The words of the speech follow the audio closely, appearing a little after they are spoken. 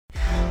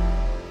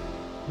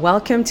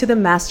Welcome to the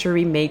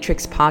Mastery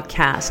Matrix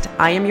podcast.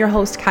 I am your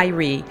host,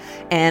 Kyrie,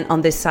 and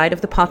on this side of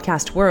the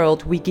podcast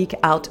world, we geek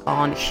out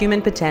on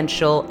human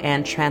potential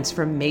and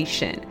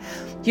transformation.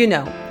 You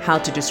know how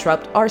to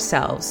disrupt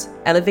ourselves,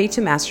 elevate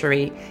to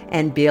mastery,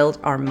 and build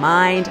our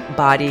mind,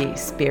 body,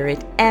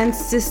 spirit, and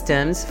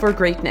systems for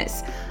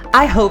greatness.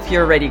 I hope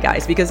you're ready,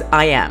 guys, because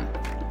I am.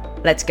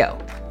 Let's go.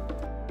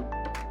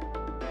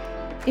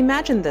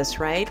 Imagine this,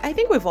 right? I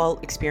think we've all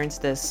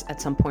experienced this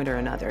at some point or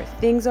another.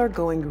 Things are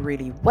going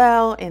really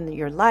well in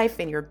your life,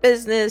 in your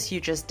business. You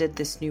just did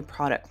this new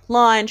product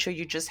launch, or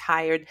you just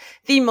hired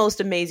the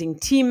most amazing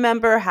team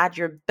member, had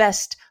your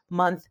best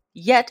month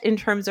yet in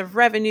terms of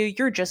revenue.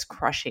 You're just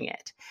crushing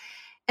it.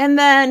 And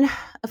then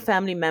a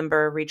family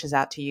member reaches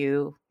out to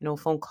you,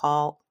 phone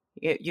call,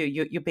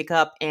 you pick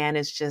up, and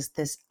it's just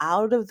this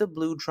out of the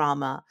blue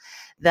drama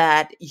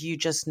that you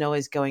just know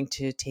is going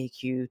to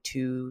take you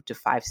 2 to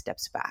 5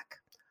 steps back.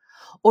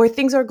 Or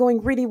things are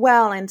going really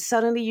well and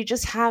suddenly you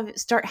just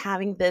start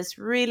having this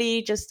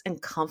really just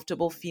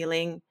uncomfortable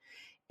feeling,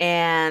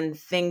 and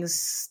things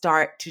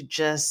start to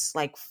just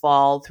like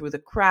fall through the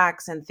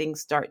cracks, and things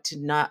start to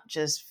not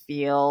just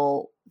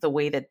feel the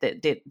way that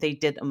they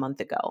did a month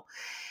ago.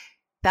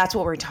 That's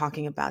what we're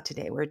talking about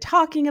today. We're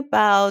talking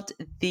about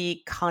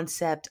the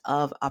concept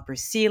of upper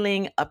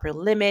ceiling, upper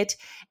limit,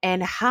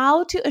 and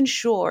how to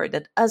ensure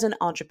that as an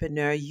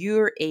entrepreneur,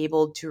 you're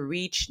able to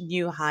reach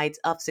new heights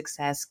of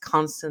success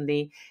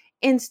constantly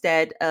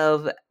instead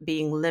of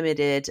being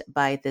limited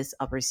by this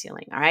upper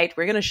ceiling. All right,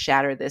 we're going to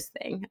shatter this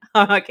thing.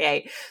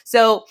 Okay,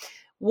 so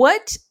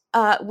what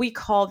we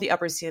call the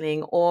upper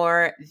ceiling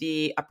or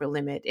the upper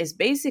limit is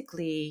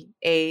basically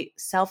a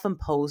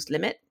self-imposed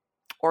limit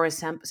or a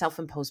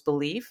self-imposed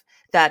belief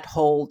that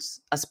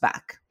holds us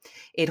back.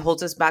 It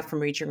holds us back from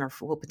reaching our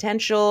full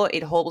potential.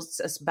 It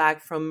holds us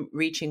back from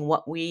reaching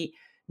what we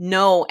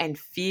know and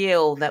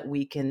feel that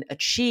we can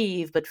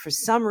achieve. But for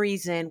some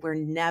reason, we're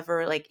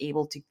never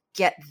able to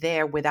get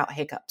there without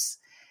hiccups.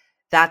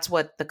 That's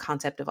what the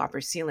concept of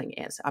upper ceiling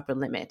is, upper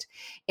limit.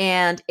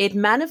 And it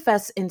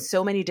manifests in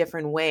so many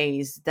different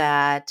ways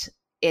that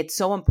it's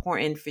so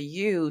important for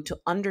you to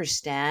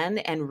understand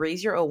and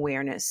raise your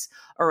awareness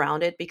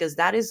around it, because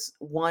that is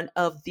one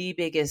of the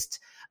biggest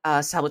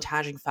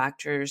sabotaging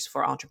factors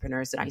for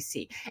entrepreneurs that I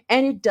see.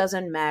 And it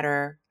doesn't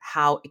matter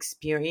how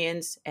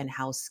experienced and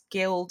how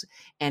skilled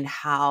and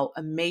how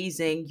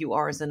amazing you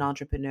are as an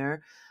entrepreneur,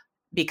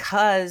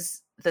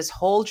 because this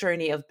whole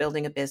journey of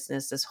building a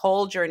business, this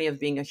whole journey of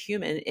being a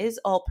human is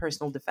all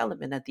personal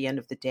development at the end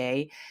of the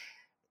day.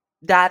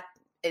 That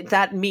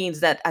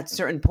means that at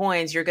certain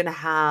points, you're going to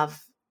have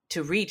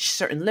to reach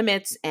certain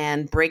limits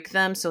and break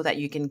them so that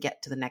you can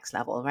get to the next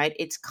level, right?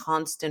 It's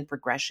constant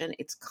progression.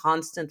 It's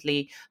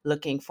constantly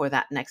looking for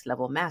that next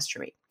level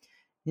mastery.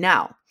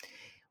 Now,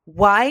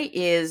 why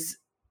is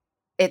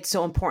it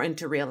so important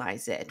to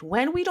realize it?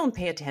 When we don't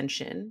pay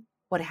attention,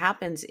 what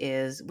happens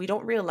is we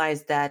don't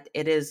realize that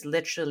it is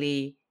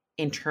literally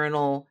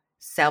internal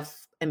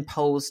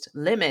self-imposed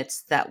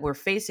limits that we're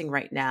facing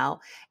right now,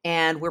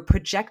 and we're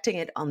projecting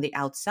it on the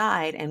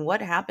outside. And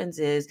what happens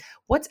is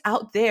what's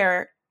out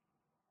there,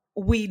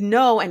 we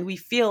know and we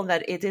feel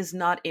that it is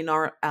not in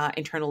our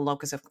internal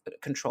locus of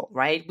control,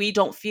 right? We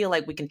don't feel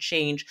like we can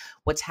change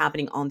what's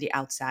happening on the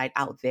outside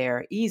out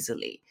there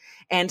easily.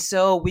 And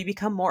so we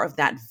become more of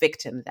that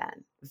victim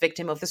then,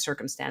 victim of the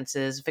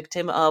circumstances,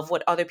 victim of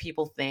what other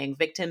people think,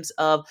 victims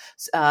of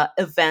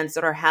events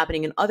that are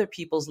happening in other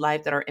people's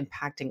life that are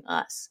impacting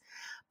us.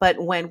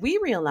 But when we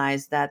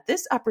realize that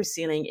this upper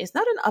ceiling is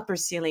not an upper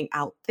ceiling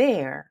out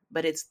there,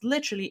 but it's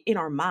literally in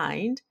our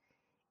mind,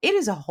 it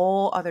is a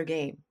whole other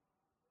game.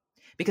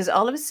 Because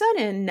all of a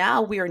sudden,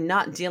 now we are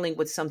not dealing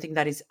with something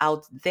that is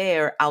out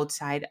there,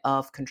 outside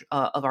of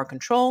our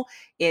control.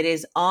 It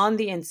is on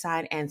the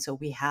inside. And so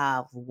we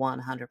have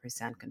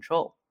 100%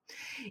 control.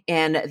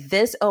 And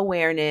this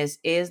awareness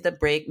is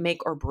the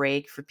make or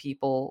break for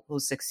people who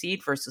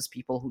succeed versus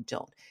people who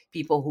don't.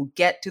 People who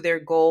get to their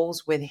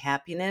goals with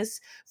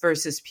happiness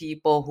versus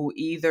people who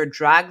either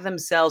drag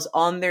themselves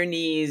on their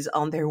knees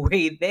on their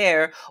way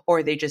there,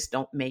 or they just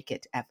don't make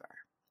it ever.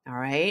 All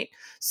right.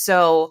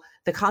 So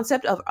the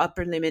concept of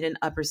upper limit and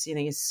upper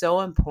ceiling is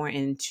so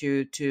important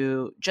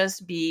to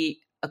just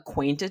be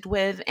acquainted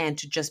with and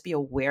to just be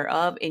aware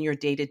of in your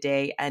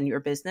day-to-day and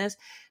your business,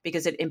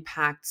 because it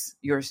impacts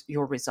your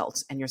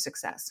results and your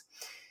success.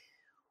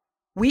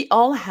 We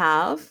all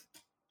have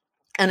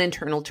an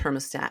internal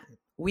thermostat.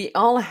 We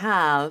all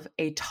have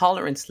a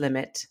tolerance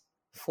limit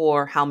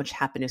for how much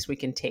happiness we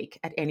can take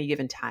at any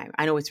given time.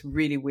 I know it's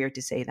really weird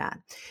to say that.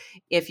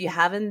 If you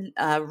haven't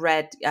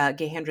read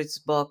Gay Hendricks'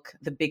 book,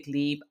 The Big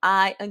Leap,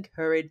 I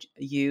encourage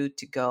you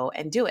to go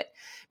and do it,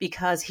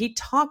 because he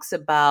talks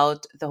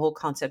about the whole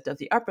concept of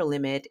the upper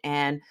limit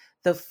and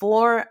the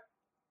 4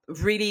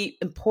 really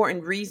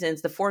important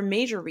reasons, the 4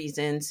 major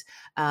reasons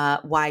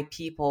why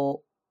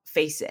people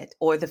face it,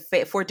 or the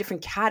 4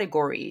 different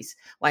categories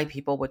why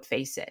people would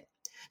face it.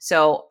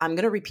 So I'm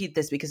going to repeat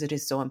this because it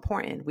is so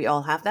important. We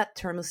all have that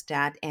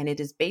thermostat, and it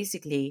is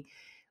basically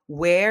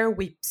where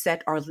we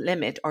set our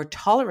limit, our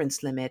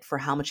tolerance limit for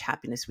how much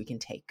happiness we can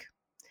take.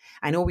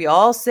 I know we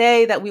all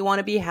say that we want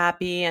to be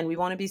happy and we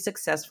want to be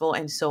successful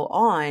and so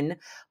on.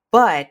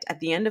 But at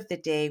the end of the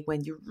day,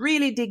 when you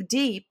really dig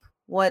deep,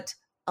 what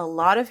a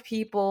lot of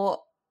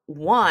people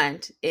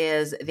want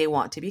is they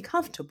want to be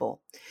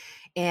comfortable.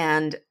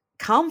 And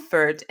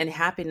comfort and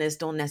happiness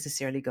don't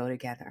necessarily go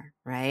together,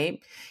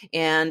 right?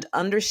 And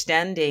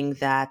understanding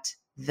that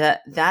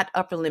that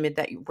upper limit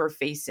that we're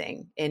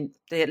facing, and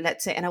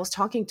let's say, and I was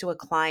talking to a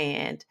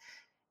client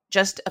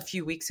just a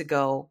few weeks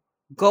ago,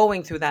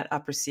 going through that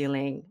upper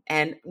ceiling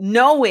and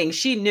knowing,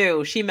 she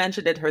knew, she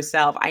mentioned it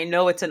herself, I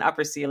know it's an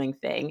upper ceiling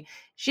thing.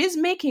 She's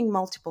making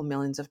multiple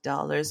millions of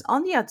dollars.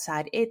 On the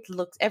outside,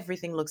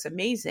 everything looks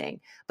amazing,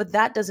 but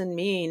that doesn't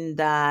mean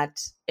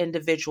that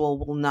individual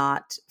will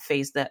not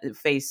face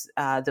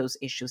those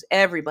issues.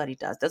 Everybody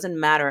does. Doesn't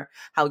matter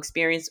how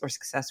experienced or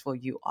successful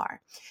you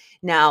are.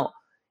 Now,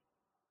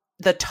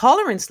 the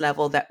tolerance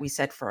level that we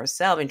set for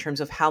ourselves in terms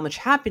of how much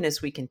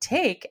happiness we can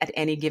take at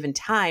any given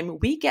time,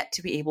 we get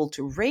to be able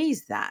to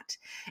raise that.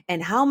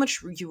 And how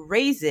much you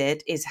raise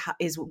it is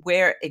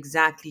where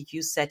exactly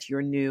you set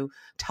your new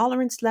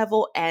tolerance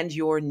level and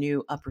your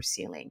new upper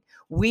ceiling.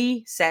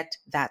 We set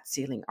that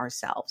ceiling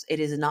ourselves. It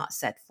is not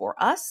set for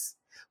us.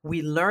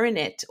 We learn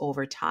it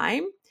over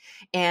time.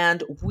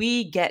 And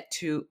we get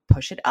to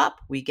push it up.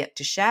 We get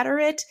to shatter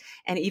it.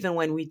 And even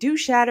when we do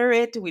shatter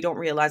it, we don't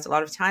realize a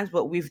lot of times,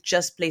 but we've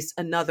just placed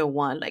another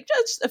one, like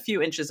just a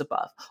few inches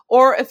above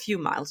or a few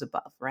miles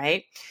above,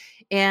 right?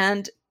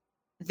 And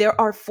there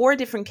are 4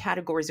 different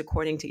categories,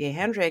 according to Gay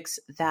Hendricks,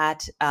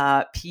 that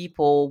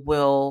people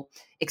will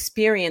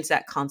experience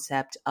that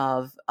concept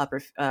of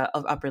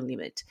upper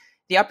limit.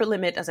 The upper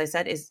limit, as I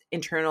said, is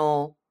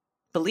internal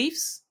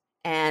beliefs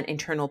and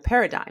internal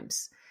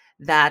paradigms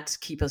that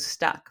keep us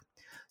stuck.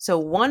 So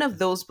one of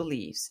those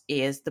beliefs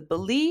is the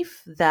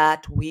belief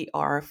that we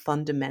are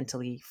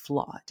fundamentally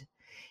flawed.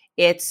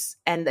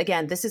 And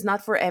again, this is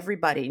not for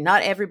everybody.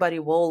 Not everybody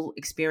will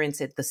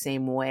experience it the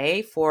same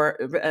way for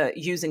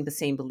using the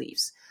same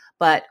beliefs.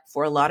 But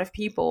for a lot of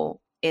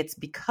people, it's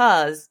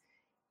because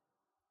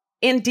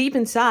deep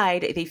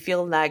inside, they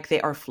feel like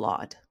they are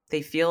flawed.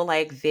 They feel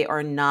like they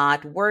are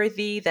not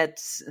worthy, that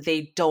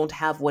they don't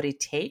have what it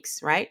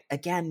takes, right?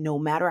 Again, no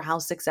matter how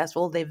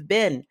successful they've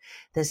been.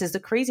 This is the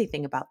crazy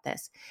thing about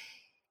this.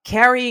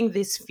 Carrying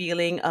this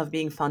feeling of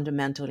being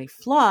fundamentally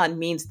flawed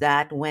means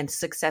that when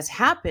success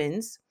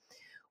happens,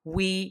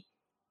 we,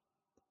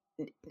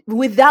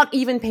 without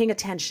even paying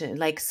attention,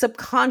 like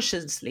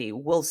subconsciously,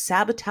 will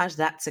sabotage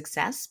that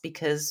success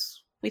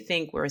because we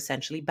think we're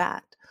essentially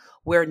bad.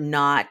 We're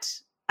not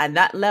at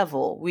that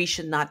level. We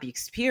should not be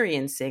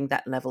experiencing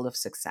that level of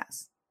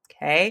success.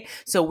 Okay.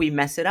 So we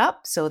mess it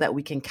up so that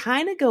we can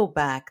kind of go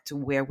back to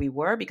where we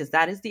were, because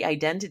that is the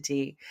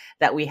identity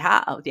that we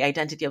have, the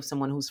identity of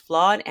someone who's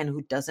flawed and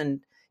who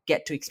doesn't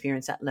get to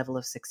experience that level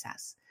of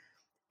success.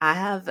 I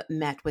have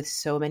met with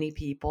so many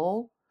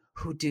people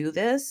who do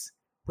this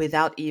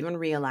without even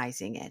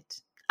realizing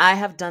it. I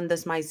have done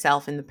this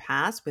myself in the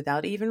past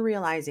without even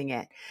realizing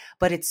it,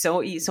 but it's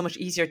so much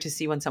easier to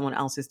see when someone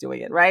else is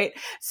doing it, right?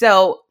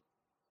 So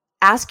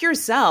ask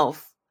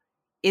yourself,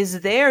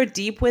 is there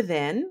deep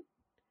within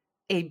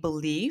a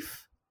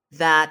belief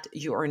that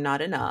you are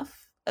not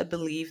enough, a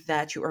belief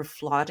that you are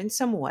flawed in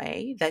some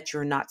way, that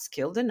you're not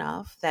skilled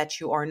enough,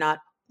 that you are not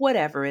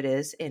whatever it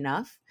is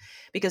enough?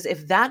 Because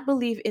if that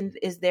belief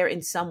is there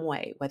in some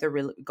way, whether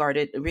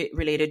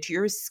related to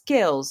your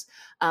skills,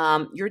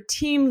 your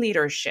team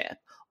leadership,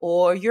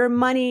 or your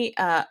money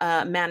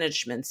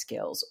management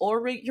skills,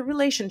 or your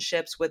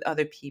relationships with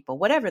other people,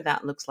 whatever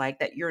that looks like,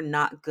 that you're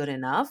not good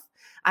enough,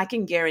 I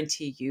can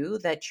guarantee you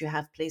that you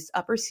have placed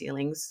upper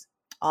ceilings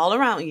all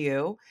around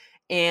you,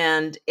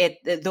 and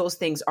those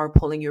things are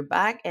pulling you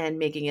back and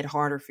making it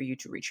harder for you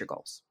to reach your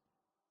goals.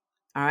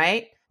 All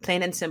right,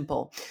 plain and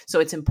simple. So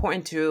it's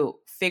important to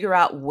figure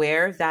out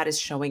where that is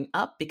showing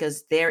up,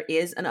 because there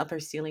is an upper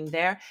ceiling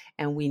there,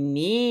 and we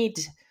need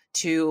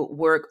to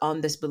work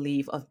on this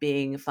belief of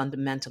being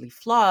fundamentally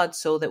flawed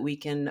so that we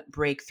can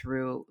break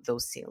through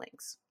those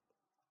ceilings.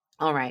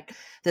 All right.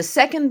 The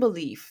second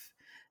belief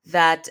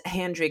that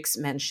Hendricks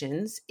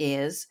mentions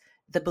is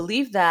the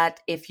belief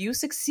that if you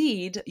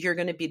succeed, you're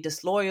going to be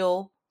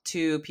disloyal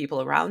to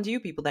people around you,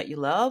 people that you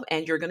love,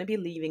 and you're going to be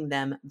leaving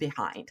them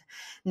behind.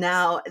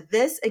 Now,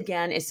 this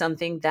again is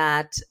something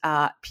that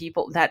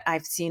that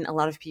I've seen a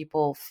lot of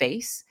people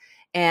face.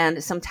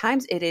 And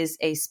sometimes it is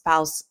a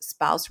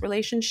spouse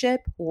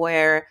relationship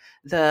where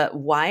the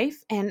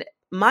wife, and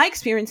my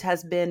experience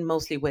has been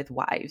mostly with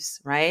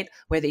wives, right?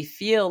 Where they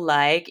feel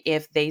like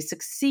if they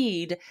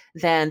succeed,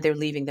 then they're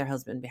leaving their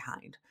husband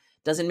behind.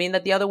 Doesn't mean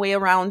that the other way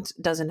around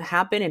doesn't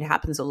happen. It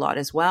happens a lot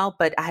as well,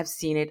 but I have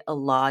seen it a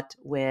lot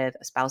with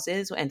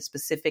spouses, and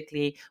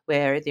specifically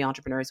where the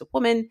entrepreneur is a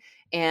woman,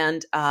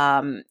 and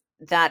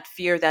that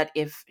fear that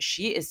if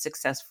she is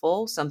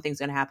successful, something's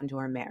going to happen to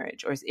her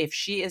marriage, or if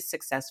she is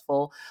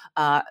successful,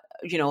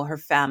 her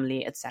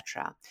family,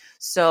 etc.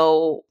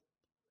 So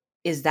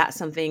is that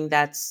something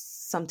that's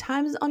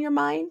sometimes on your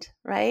mind,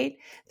 right?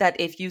 That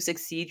if you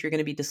succeed, you're going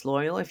to be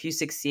disloyal. If you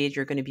succeed,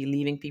 you're going to be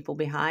leaving people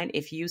behind.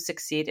 If you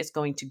succeed, it's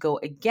going to go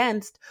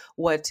against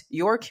what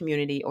your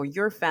community or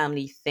your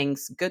family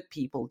thinks good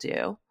people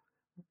do,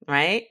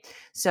 right?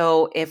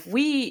 So if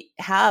we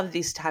have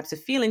these types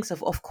of feelings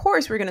of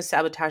course, we're going to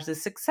sabotage the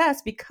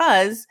success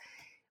because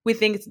we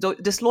think it's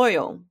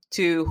disloyal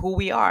to who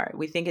we are.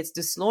 We think it's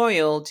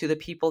disloyal to the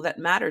people that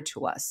matter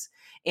to us.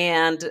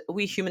 And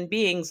we human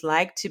beings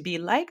like to be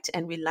liked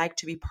and we like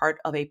to be part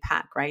of a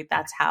pack, right?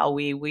 That's how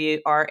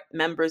we are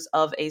members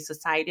of a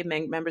society,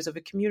 members of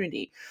a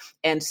community.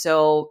 And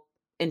so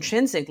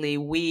intrinsically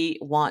we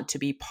want to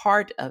be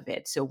part of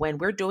it. So when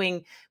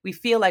we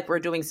feel like we're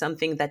doing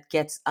something that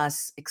gets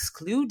us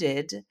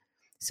excluded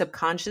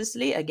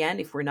subconsciously, again,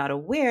 if we're not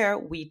aware,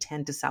 we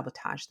tend to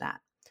sabotage that.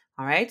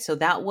 All right. So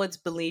that was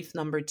belief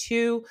number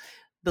two,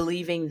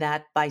 believing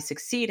that by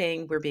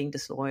succeeding, we're being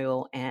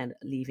disloyal and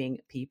leaving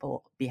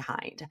people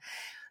behind.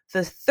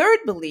 The third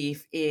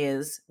belief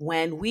is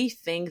when we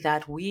think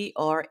that we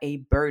are a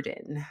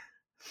burden,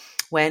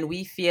 when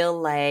we feel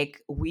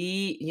like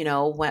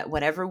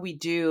whatever we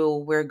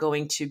do, we're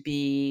going to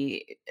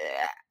be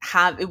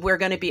we're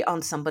going to be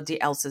on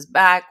somebody else's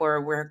back,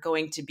 or we're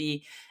going to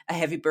be a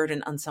heavy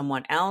burden on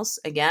someone else.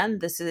 Again,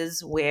 this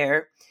is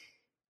where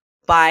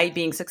by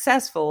being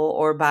successful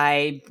or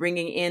by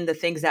bringing in the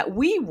things that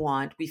we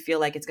want, we feel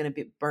like it's going to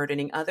be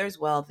burdening others.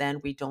 Well, then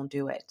we don't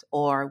do it,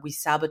 or we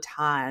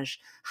sabotage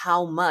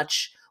how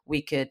much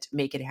we could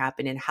make it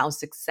happen and how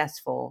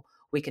successful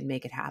we can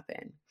make it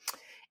happen.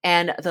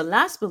 And the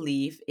last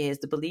belief is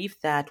the belief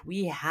that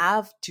we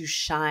have to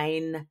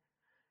shine.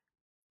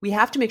 We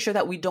have to make sure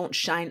that we don't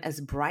shine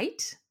as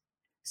bright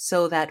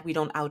so that we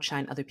don't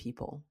outshine other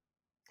people.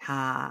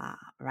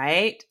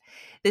 Right?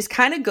 This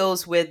kind of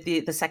goes with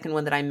the second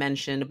one that I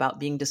mentioned about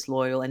being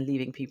disloyal and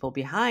leaving people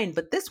behind.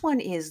 But this one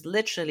is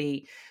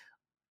literally,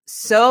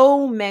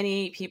 so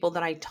many people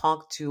that I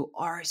talk to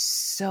are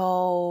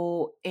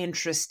so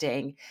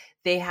interesting.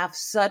 They have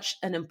such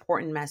an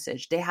important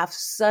message. They have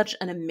such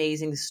an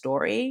amazing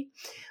story.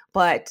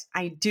 But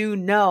I do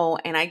know,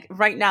 and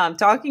right now I'm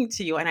talking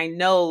to you and I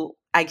know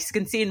I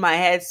can see in my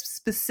head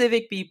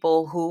specific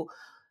people who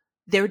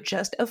they're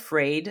just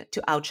afraid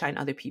to outshine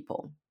other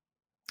people.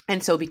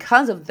 And so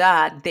because of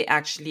that, they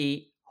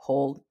actually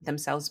hold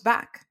themselves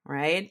back,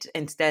 right?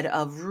 Instead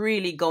of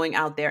really going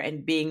out there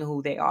and being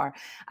who they are.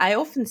 I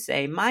often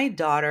say my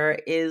daughter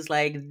is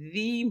like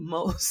the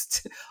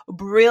most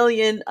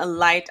brilliant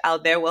light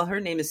out there. Well, her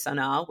name is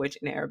Sana, which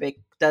in Arabic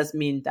does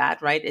mean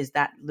that, right? Is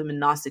that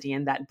luminosity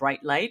and that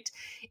bright light.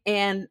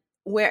 And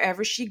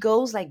wherever she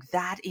goes, like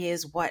that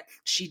is what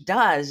she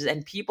does.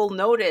 And people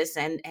notice,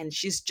 and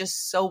she's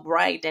just so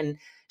bright and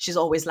she's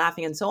always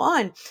laughing and so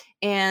on.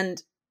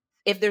 And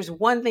if there's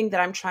one thing that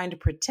I'm trying to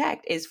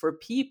protect is for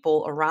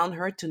people around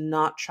her to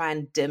not try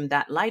and dim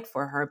that light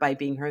for her by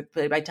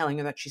telling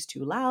her that she's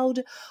too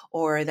loud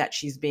or that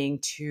she's being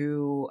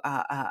too,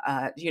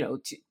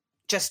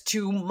 just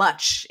too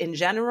much in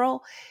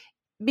general,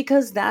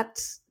 because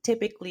that's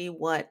typically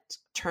what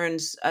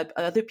turns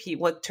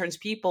what turns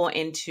people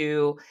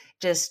into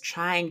just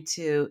trying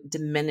to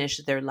diminish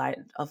their light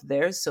of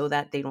theirs so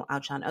that they don't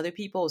outshine other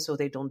people, so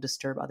they don't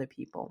disturb other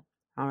people.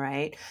 All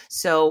right.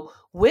 So,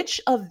 which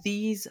of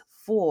these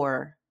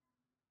four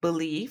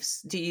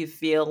beliefs do you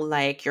feel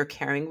like you're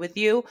carrying with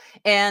you?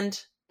 And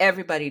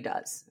everybody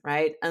does,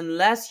 right?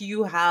 Unless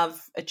you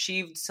have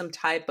achieved some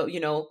type of,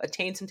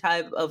 attained some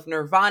type of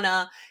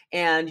nirvana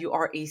and you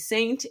are a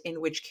saint,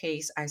 in which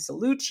case I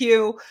salute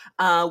you.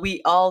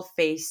 We all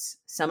face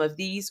some of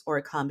these, or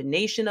a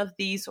combination of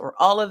these, or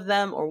all of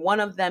them, or one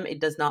of them.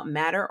 It does not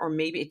matter, or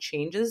maybe it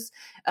changes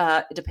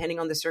depending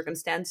on the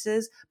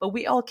circumstances. But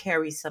we all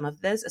carry some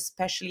of this,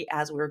 especially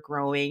as we're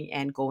growing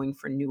and going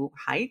for new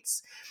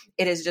heights.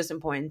 It is just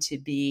important to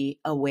be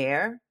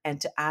aware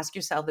and to ask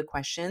yourself the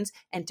questions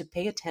and to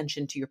pay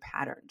attention to your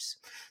patterns.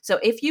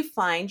 So if you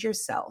find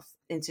yourself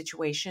in a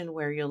situation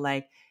where you're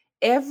like,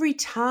 every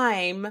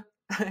time,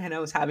 and I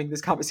was having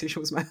this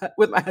conversation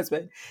with my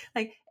husband,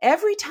 like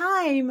every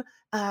time,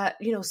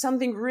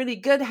 something really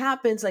good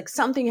happens, like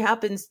something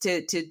happens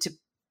to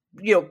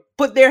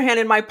put their hand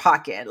in my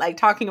pocket, like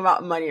talking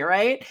about money,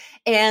 right?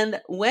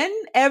 And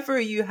whenever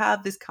you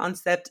have this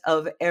concept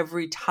of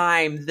every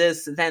time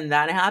this, then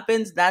that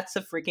happens, that's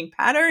a freaking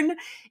pattern.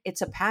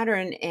 It's a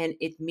pattern, and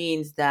it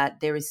means that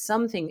there is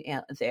something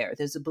there.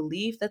 There's a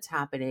belief that's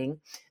happening.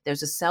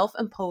 There's a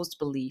self-imposed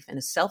belief and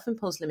a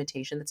self-imposed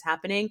limitation that's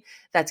happening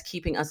that's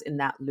keeping us in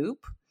that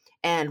loop.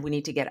 And we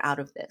need to get out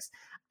of this.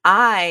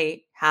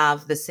 I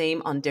have the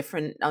same on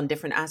different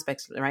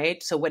aspects,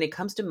 right? So when it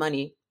comes to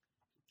money,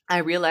 I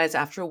realized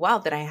after a while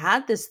that I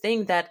had this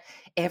thing that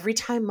every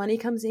time money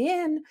comes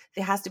in,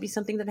 there has to be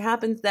something that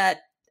happens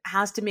that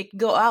has to make it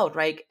go out,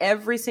 right?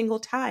 Every single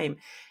time.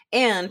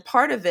 And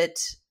part of it,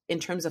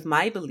 in terms of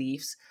my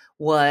beliefs,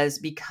 was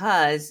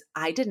because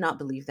I did not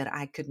believe that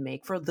I could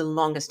make, for the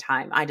longest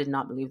time, I did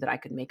not believe that I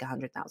could make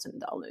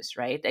 $100,000,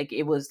 right? Like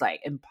it was like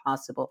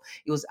impossible.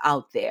 It was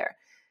out there.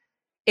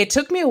 It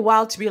took me a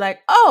while to be like,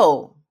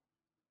 oh,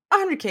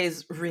 100K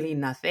is really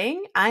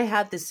nothing. I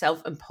had this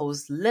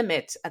self-imposed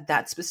limit at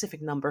that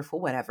specific number for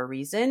whatever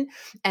reason.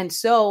 And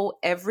so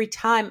every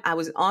time I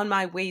was on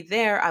my way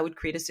there, I would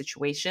create a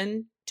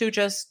situation to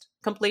just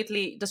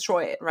completely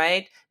destroy it,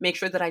 right? Make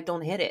sure that I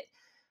don't hit it.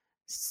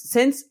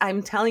 Since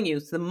I'm telling you,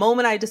 the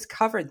moment I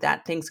discovered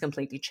that, things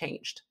completely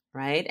changed,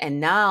 right? And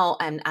now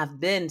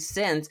I've been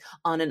since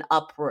on an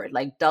upward,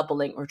 like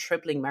doubling or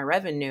tripling my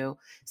revenue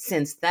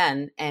since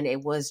then. And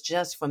it was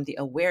just from the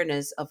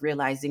awareness of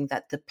realizing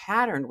that the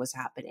pattern was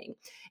happening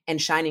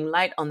and shining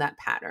light on that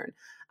pattern.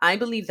 I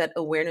believe that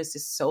awareness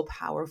is so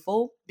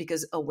powerful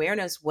because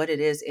awareness, what it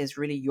is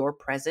really your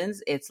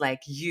presence. It's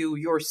like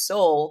your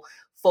soul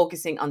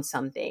focusing on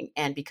something.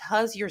 And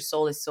because your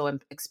soul is so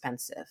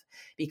expensive,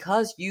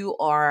 because you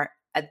are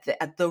at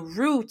the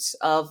roots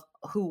of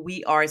who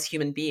we are as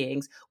human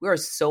beings, we are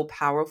so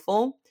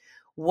powerful.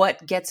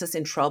 What gets us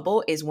in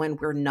trouble is when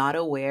we're not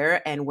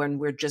aware and when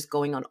we're just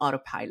going on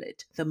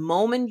autopilot. The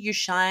moment you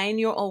shine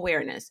your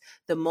awareness,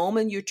 the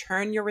moment you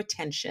turn your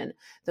attention,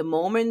 the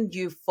moment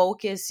you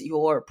focus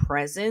your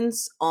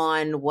presence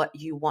on what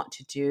you want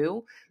to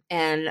do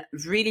and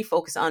really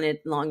focus on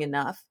it long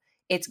enough,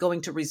 it's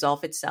going to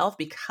resolve itself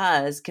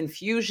because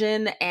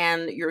confusion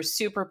and your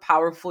super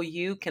powerful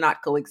you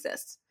cannot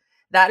coexist.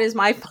 That is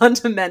my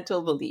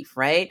fundamental belief,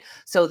 right?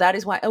 So that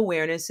is why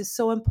awareness is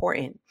so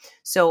important.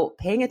 So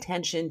paying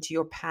attention to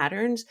your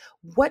patterns,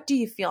 what do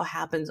you feel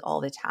happens all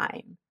the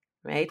time,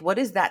 right? What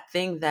is that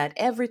thing that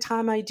every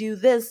time I do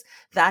this,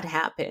 that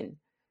happened?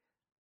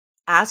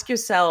 Ask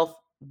yourself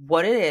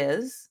what it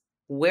is,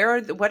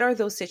 what are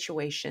those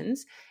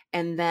situations?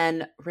 And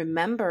then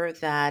remember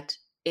that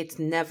it's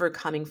never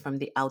coming from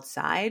the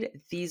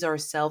outside. These are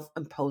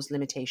self-imposed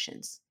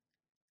limitations.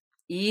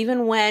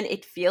 Even when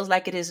it feels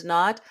like it is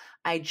not,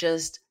 I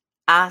just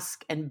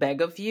ask and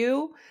beg of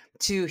you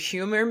to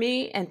humor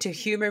me and to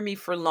humor me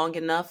for long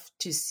enough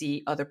to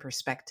see other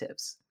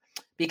perspectives.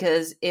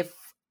 Because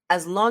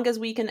as long as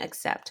we can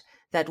accept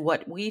that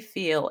what we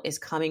feel is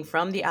coming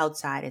from the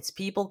outside, it's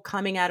people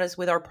coming at us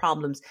with our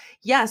problems.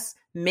 Yes,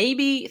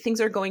 maybe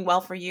things are going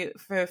well for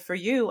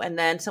you, and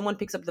then someone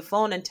picks up the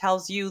phone and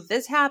tells you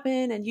this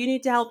happened and you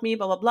need to help me,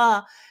 blah, blah,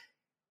 blah.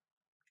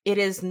 It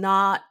is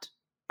not,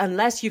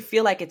 unless you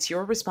feel like it's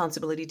your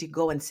responsibility to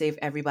go and save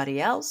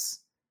everybody else,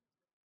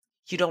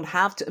 you don't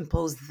have to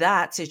impose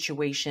that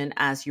situation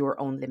as your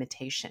own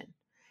limitation.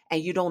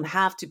 And you don't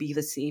have to be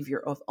the savior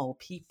of all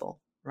people,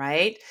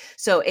 right?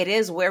 So it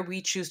is where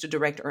we choose to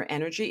direct our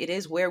energy. It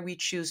is where we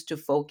choose to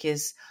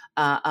focus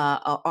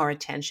our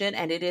attention.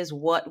 And it is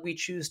what we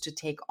choose to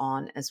take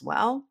on as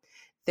well.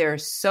 There are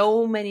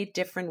so many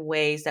different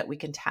ways that we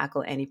can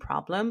tackle any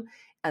problem.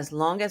 As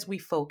long as we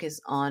focus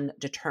on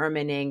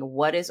determining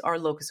what is our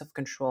locus of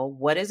control,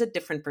 what is a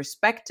different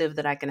perspective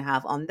that I can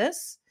have on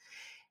this,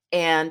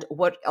 and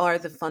what are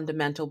the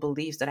fundamental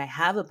beliefs that I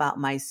have about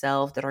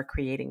myself that are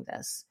creating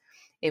this.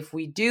 If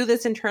we do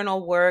this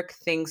internal work,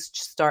 things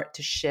start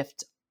to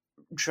shift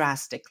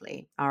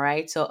drastically. All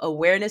right. So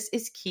awareness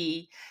is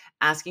key.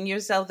 Asking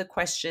yourself the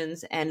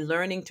questions and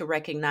learning to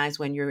recognize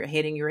when you're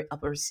hitting your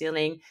upper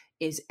ceiling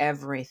is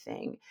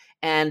everything.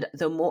 And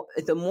the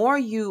more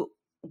you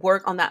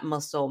work on that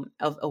muscle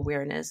of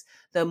awareness,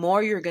 the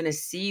more you're going to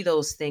see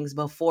those things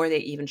before they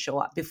even show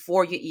up,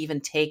 before you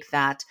even take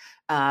that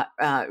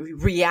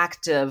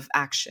reactive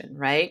action,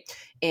 right?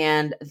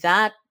 And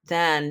that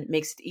then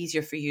makes it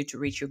easier for you to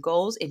reach your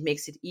goals. It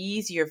makes it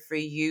easier for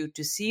you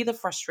to see the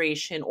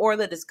frustration or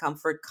the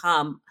discomfort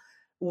come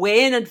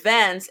way in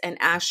advance and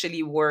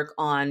actually work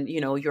on,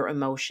 your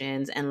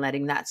emotions and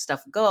letting that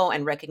stuff go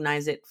and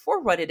recognize it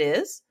for what it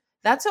is.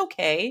 That's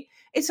okay.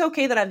 It's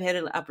okay that I've hit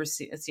an upper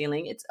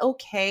ceiling. It's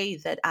okay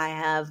that I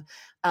have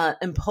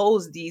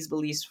imposed these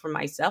beliefs for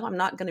myself. I'm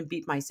not going to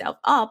beat myself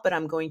up, but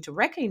I'm going to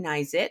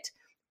recognize it,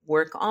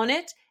 work on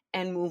it,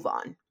 and move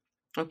on.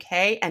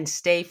 Okay. And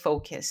stay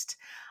focused.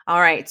 All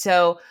right.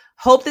 So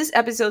hope this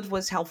episode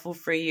was helpful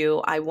for you.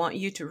 I want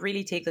you to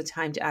really take the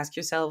time to ask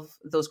yourself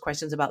those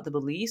questions about the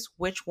beliefs.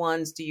 Which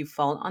ones do you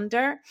fall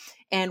under?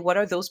 And what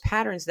are those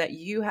patterns that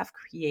you have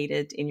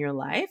created in your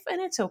life?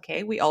 And it's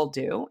okay. We all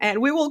do.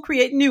 And we will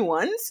create new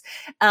ones.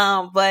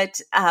 But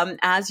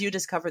as you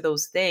discover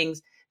those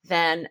things,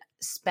 then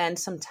spend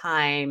some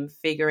time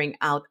figuring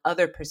out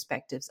other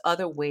perspectives,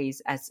 other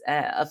ways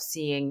of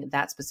seeing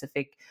that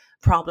specific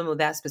problem or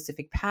that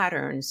specific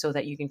pattern so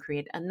that you can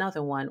create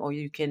another one, or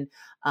you can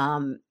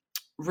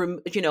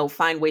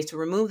find ways to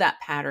remove that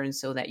pattern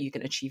so that you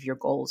can achieve your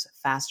goals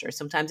faster.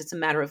 Sometimes it's a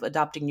matter of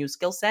adopting new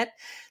skill set.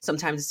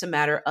 Sometimes it's a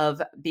matter of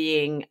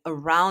being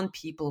around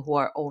people who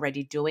are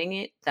already doing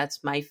it.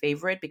 That's my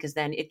favorite, because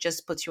then it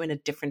just puts you in a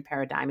different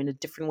paradigm, in a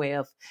different way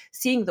of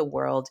seeing the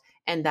world.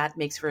 And that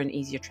makes for an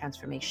easier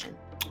transformation.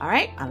 All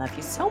right. I love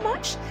you so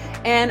much.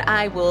 And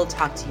I will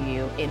talk to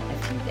you in a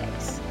few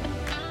days.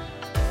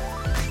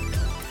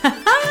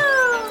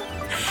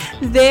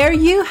 There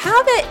you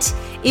have it.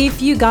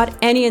 If you got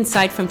any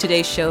insight from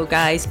today's show,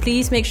 guys,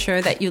 please make sure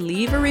that you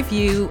leave a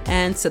review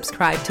and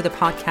subscribe to the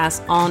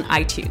podcast on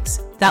iTunes.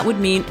 That would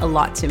mean a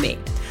lot to me.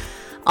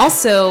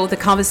 Also, the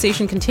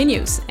conversation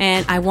continues,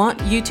 and I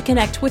want you to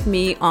connect with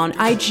me on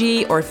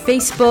IG or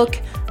Facebook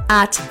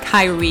at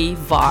Kyrie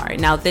Var.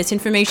 Now, this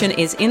information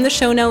is in the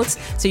show notes,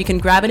 so you can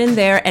grab it in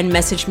there and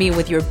message me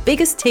with your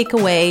biggest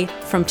takeaway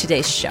from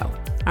today's show.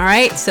 All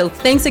right, so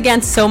thanks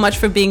again so much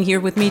for being here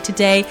with me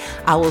today.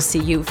 I will see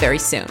you very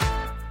soon.